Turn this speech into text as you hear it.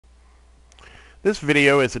This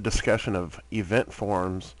video is a discussion of event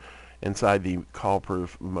forms inside the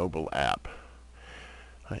CallProof mobile app.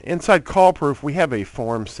 Inside CallProof, we have a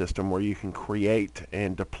form system where you can create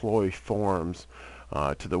and deploy forms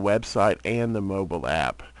to the website and the mobile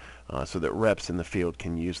app so that reps in the field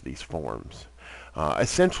can use these forms.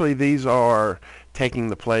 Essentially, these are taking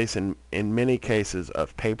the place in many cases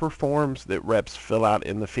of paper forms that reps fill out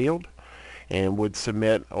in the field and would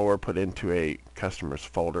submit or put into a customer's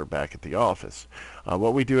folder back at the office.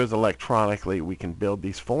 What we do is electronically we can build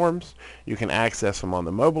these forms. You can access them on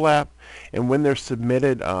the mobile app, and when they're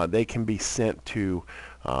submitted they can be sent to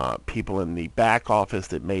people in the back office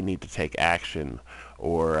that may need to take action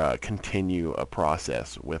or continue a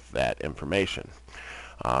process with that information.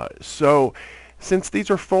 So since these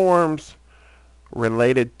are forms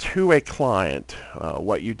related to a client,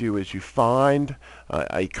 what you do is you find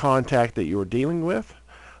a contact that you're dealing with,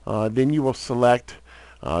 then you will select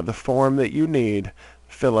the form that you need,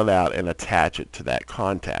 fill it out, and attach it to that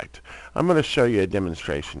contact. I'm going to show you a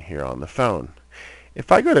demonstration here on the phone.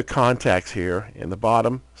 If I go to contacts here in the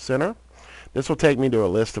bottom center, this will take me to a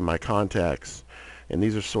list of my contacts, and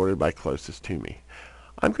these are sorted by closest to me.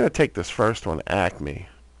 I'm going to take this first one, Acme,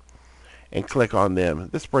 and click on them.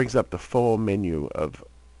 This brings up the full menu of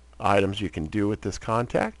items you can do with this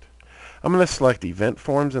contact. I'm going to select event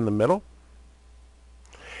forms in the middle,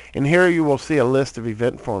 and here you will see a list of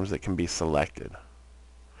event forms that can be selected.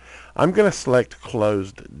 I'm going to select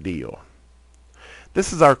closed deal.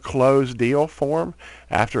 This is our closed deal form.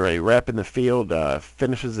 After a rep in the field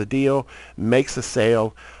finishes a deal, makes a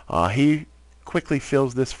sale, he quickly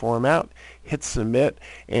fills this form out, hits submit,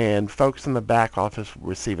 and folks in the back office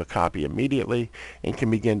receive a copy immediately and can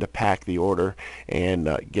begin to pack the order and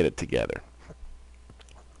get it together.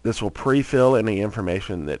 This will pre-fill any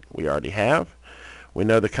information that we already have. We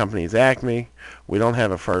know the company is Acme. We don't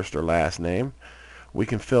have a first or last name. We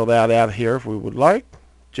can fill that out here if we would like.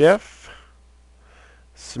 Jeff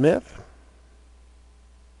Smith.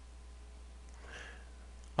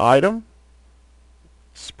 Item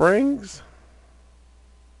Springs.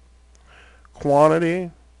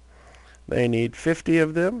 Quantity, they need 50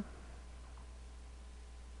 of them.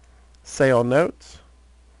 Sale notes,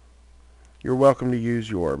 you're welcome to use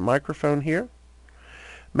your microphone here.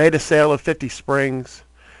 Made a sale of 50 springs,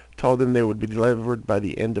 told them they would be delivered by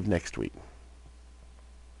the end of next week.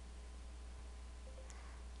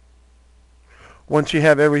 Once you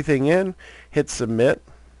have everything in, hit submit.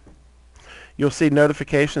 You'll see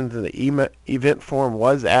notifications that the event form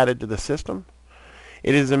was added to the system.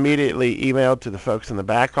 It is immediately emailed to the folks in the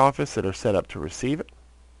back office that are set up to receive it.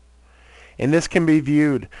 And this can be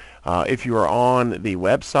viewed if you are on the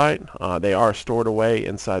website. They are stored away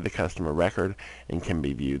inside the customer record and can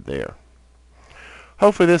be viewed there.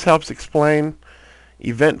 Hopefully this helps explain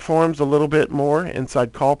event forms a little bit more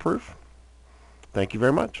inside CallProof. Thank you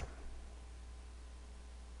very much.